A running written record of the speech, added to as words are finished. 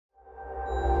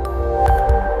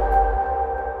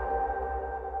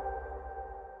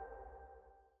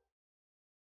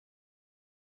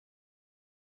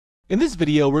In this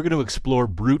video, we're going to explore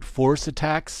brute force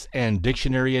attacks and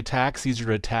dictionary attacks. These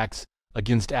are attacks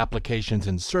against applications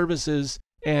and services.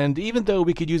 And even though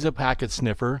we could use a packet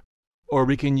sniffer, or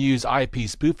we can use IP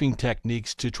spoofing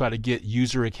techniques to try to get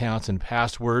user accounts and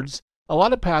passwords, a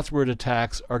lot of password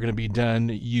attacks are going to be done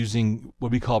using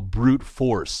what we call brute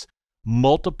force.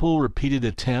 Multiple repeated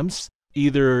attempts,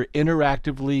 either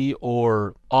interactively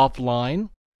or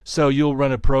offline. So you'll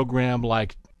run a program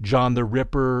like John the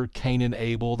Ripper, Cain and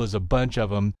Abel. There's a bunch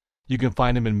of them. You can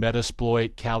find them in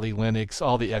Metasploit, Kali Linux.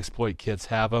 All the exploit kits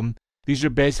have them. These are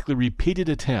basically repeated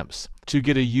attempts to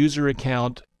get a user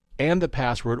account and the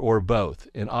password, or both.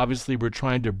 And obviously we're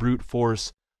trying to brute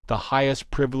force the highest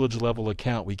privilege level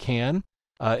account we can.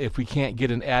 If we can't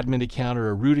get an admin account or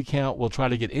a root account, we'll try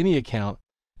to get any account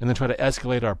and then try to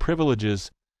escalate our privileges.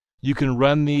 You can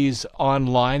run these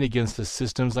online against the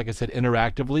systems, like I said,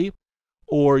 interactively,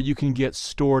 or you can get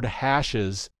stored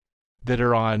hashes that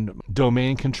are on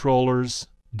domain controllers,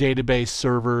 database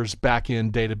servers,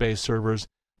 back-end database servers.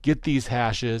 Get these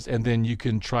hashes, and then you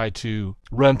can try to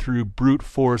run through brute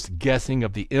force guessing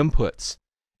of the inputs.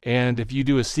 And if you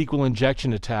do a SQL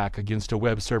injection attack against a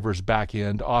web server's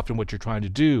back-end, often what you're trying to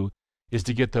do is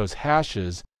to get those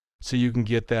hashes so you can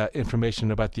get that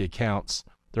information about the accounts,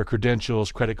 their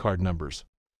credentials, credit card numbers.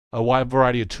 A wide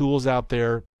variety of tools out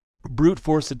there. Brute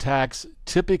force attacks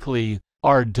typically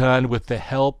are done with the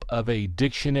help of a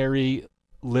dictionary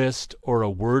list or a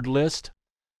word list.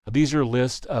 These are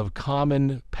lists of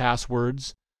common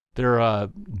passwords. They're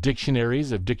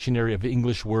dictionaries, a dictionary of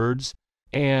English words.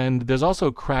 And there's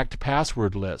also cracked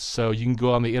password lists. So you can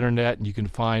go on the internet and you can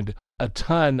find a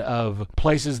ton of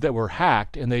places that were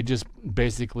hacked, and they just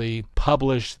basically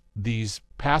publish these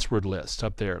password lists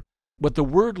up there. What the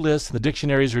word lists, the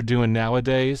dictionaries are doing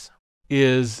nowadays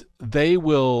is they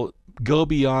will go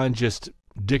beyond just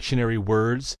dictionary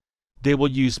words. They will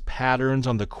use patterns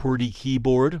on the QWERTY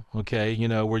keyboard, okay,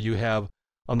 where you have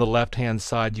on the left-hand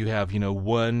side, you have,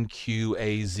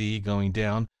 1QAZ going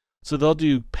down. So they'll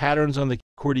do patterns on the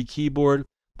QWERTY keyboard.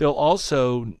 They'll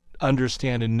also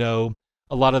understand and know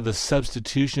a lot of the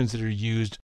substitutions that are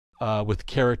used with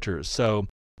characters. So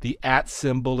the @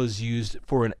 symbol is used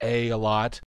for an A a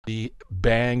lot. The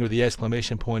bang or the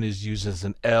exclamation point is used as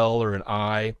an L or an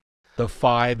I. The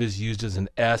 5 is used as an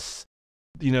S.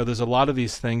 There's a lot of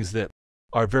these things that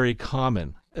are very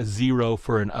common, a 0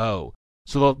 for an O.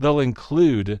 So they'll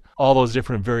include all those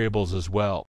different variables as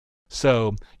well.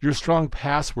 So your strong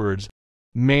passwords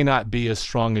may not be as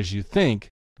strong as you think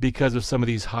because of some of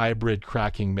these hybrid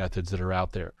cracking methods that are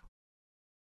out there.